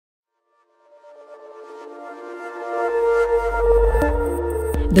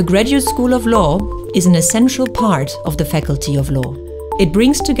The Graduate School of Law is an essential part of the Faculty of Law. It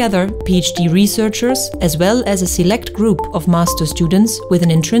brings together PhD researchers as well as a select group of master students with an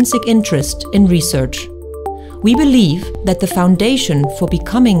intrinsic interest in research. We believe that the foundation for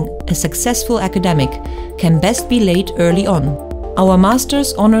becoming a successful academic can best be laid early on. Our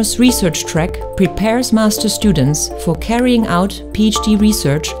Master's Honours Research track prepares master students for carrying out PhD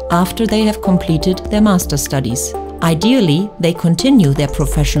research after they have completed their master's studies. Ideally, they continue their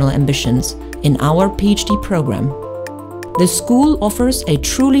professional ambitions in our PhD program. The school offers a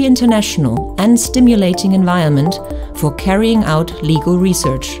truly international and stimulating environment for carrying out legal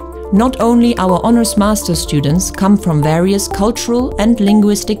research. Not only our honours master students come from various cultural and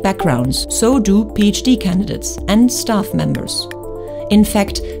linguistic backgrounds, so do PhD candidates and staff members. In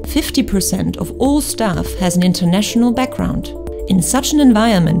fact, 50% of all staff has an international background. In such an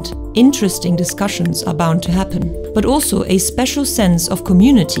environment, interesting discussions are bound to happen, but also a special sense of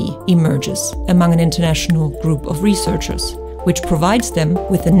community emerges among an international group of researchers, which provides them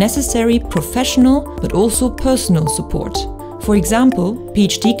with the necessary professional but also personal support. For example,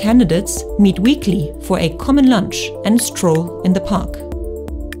 PhD candidates meet weekly for a common lunch and stroll in the park.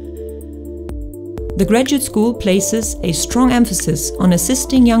 The graduate school places a strong emphasis on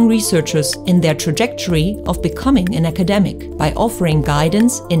assisting young researchers in their trajectory of becoming an academic by offering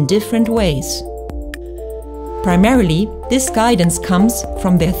guidance in different ways. Primarily, this guidance comes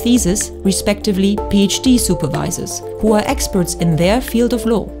from their thesis, respectively PhD supervisors, who are experts in their field of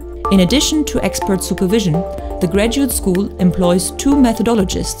law. In addition to expert supervision, the graduate school employs 2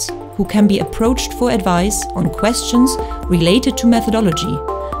 methodologists who can be approached for advice on questions related to methodology,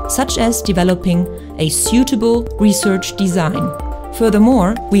 such as developing a suitable research design.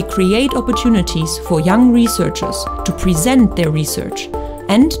 Furthermore, we create opportunities for young researchers to present their research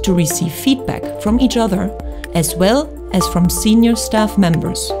and to receive feedback from each other, as well as from senior staff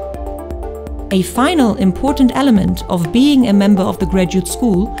members. A final important element of being a member of the graduate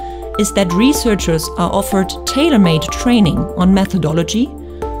school is that researchers are offered tailor-made training on methodology,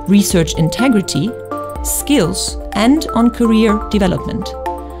 research integrity, skills, and on career development.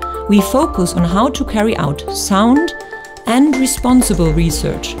 We focus on how to carry out sound and responsible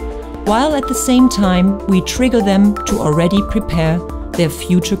research, while at the same time we trigger them to already prepare their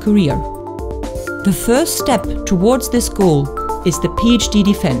future career. The first step towards this goal is the PhD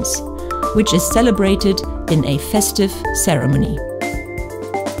defense, which is celebrated in a festive ceremony.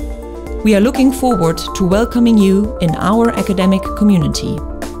 We are looking forward to welcoming you in our academic community.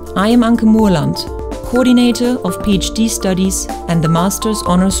 I am Anke Moerland, Coordinator of PhD Studies and the Master's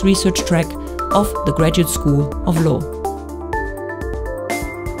Honours Research track of the Graduate School of Law.